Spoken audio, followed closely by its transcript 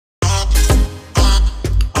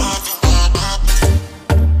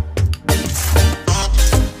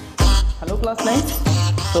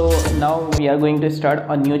So now we are going to start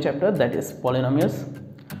a new chapter, that is polynomials.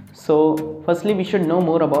 So firstly we should know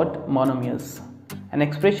more about monomials. An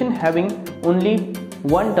expression having only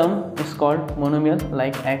one term is called monomial,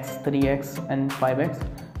 like x, 3x and 5x.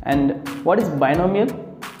 And what is binomial?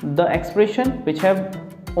 The expression which have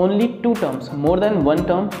only two terms, more than one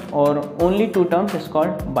term or only two terms is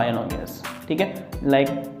called binomials. Okay, like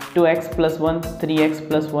 2x plus 1, 3x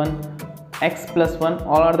plus 1, x plus 1,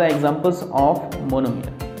 all are the examples of binomial.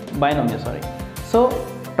 So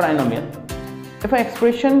trinomial, if an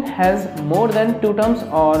expression has more than two terms,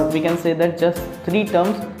 or we can say that just three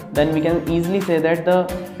terms, then we can easily say that the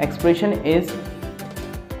expression is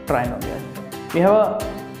trinomial. We have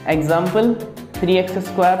an example, 3x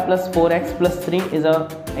square plus 4x plus 3 is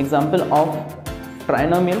an example of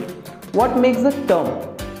trinomial. What makes the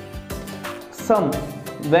term sum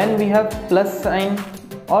when we have plus sign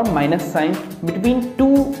or minus sign between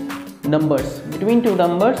two numbers,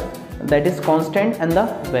 that is constant and the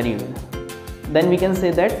variable? Then we can say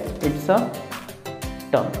that it's a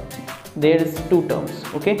term. There is two terms.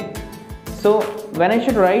 Okay, so when I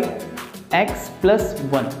should write x plus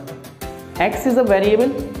 1, x is a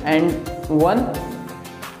variable and 1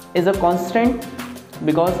 is a constant,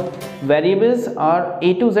 because variables are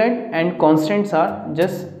a to z and constants are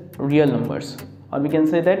just real numbers, or we can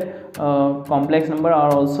say that complex number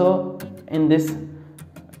are also in this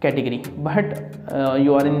category, but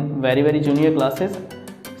you are in very junior classes,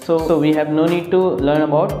 so we have no need to learn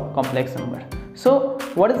about complex number. So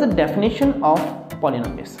what is the definition of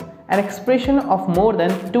polynomials? An expression of more than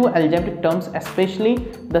two algebraic terms, especially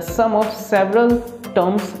the sum of several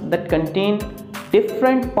terms that contain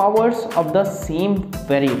different powers of the same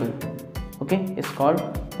variable, okay, is called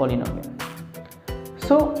polynomial.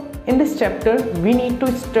 So in this chapter we need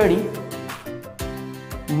to study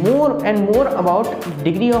more and more about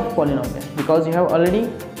degree of polynomial, because you have already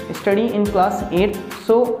studied in class 8.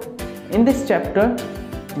 So in this chapter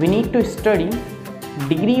we need to study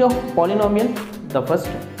degree of polynomial, the first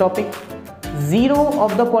topic. Zero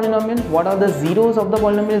of the polynomial, what are the zeros of the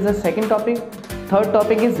polynomial is the second topic. Third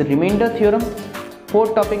topic is remainder theorem.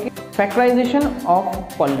 Fourth topic is factorization of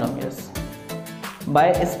polynomials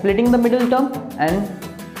by splitting the middle term and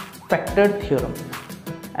factor theorem.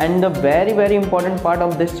 And the very important part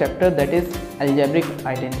of this chapter, that is algebraic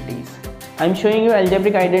identities. I am showing you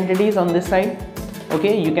algebraic identities on this side.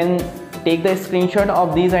 Okay, you can take the screenshot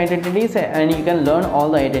of these identities and you can learn all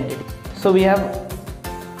the identities. So we have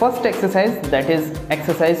first exercise, that is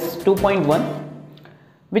exercise 2.1.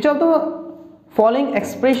 Which of the following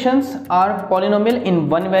expressions are polynomial in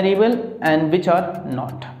one variable and which are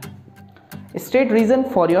not? State reason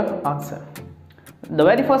for your answer. The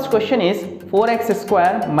very first question is 4x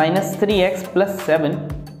square minus 3x plus 7.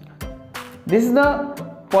 This is the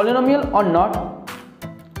polynomial or not?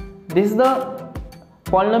 This is the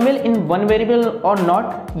polynomial in one variable or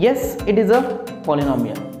not? Yes, it is a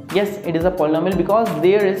polynomial. Yes, it is a polynomial because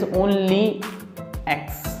there is only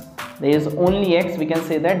x. There is only x. We can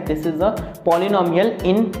say that this is a polynomial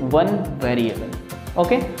in one variable.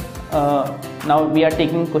 Okay. Now we are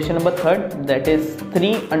taking question number 3rd, that is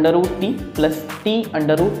 3 under root t plus t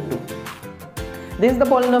under root 2. This is the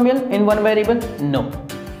polynomial in one variable? No,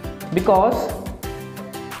 because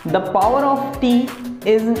the power of t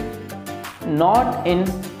is not in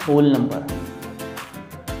whole number.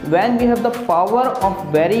 When we have the power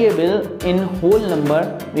of variable in whole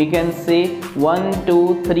number, we can say 1,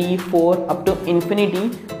 2, 3, 4 up to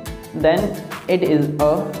infinity, then it is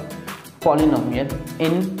a polynomial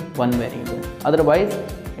in one variable. Otherwise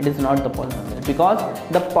it is not the polynomial, because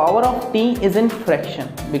the power of t is in fraction,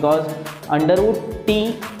 because under root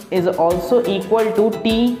t is also equal to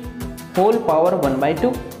t whole power 1 by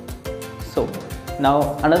 2. So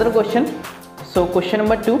now another question. So question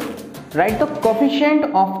number 2, write the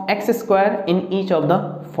coefficient of x square in each of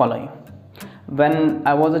the following. When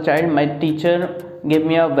I was a child, my teacher gave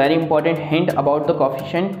me a very important hint about the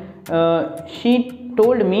coefficient. She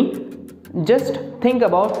told me, just think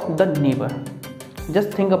about the neighbor,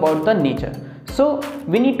 just think about the nature. So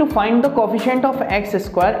we need to find the coefficient of x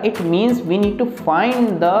square. It means we need to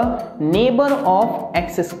find the neighbor of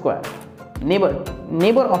x square,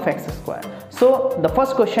 neighbor of x square. So the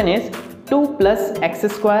first question is 2 plus x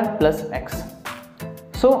square plus x.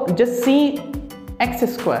 So just see x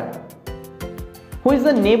square. Who is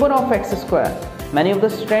the neighbor of x square? Many of the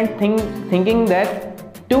students thinking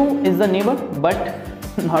that 2 is the neighbor, but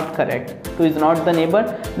not correct. 2 is not the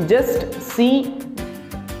neighbor. Just see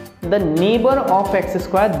the neighbor of x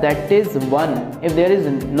square, that is 1. If there is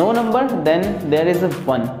no number, then there is a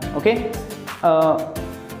 1. Okay.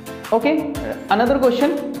 Okay. Another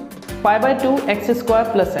question. pi by 2 x square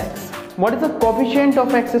plus x. What is the coefficient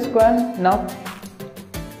of x square now?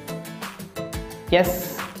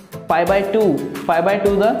 Yes, pi by 2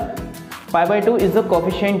 is the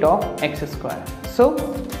coefficient of x square. So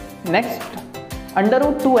next, under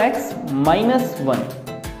root 2x minus 1.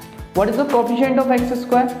 What is the coefficient of x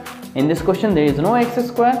square? In this question there is no x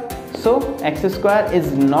square, so x square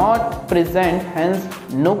is not present, hence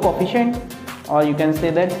no coefficient, or you can say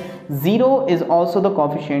that 0 is also the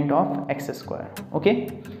coefficient of x square.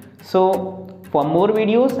 Okay, so for more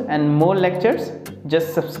videos and more lectures,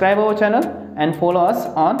 just subscribe our channel and follow us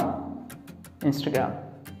on Instagram.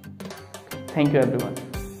 Thank you everyone.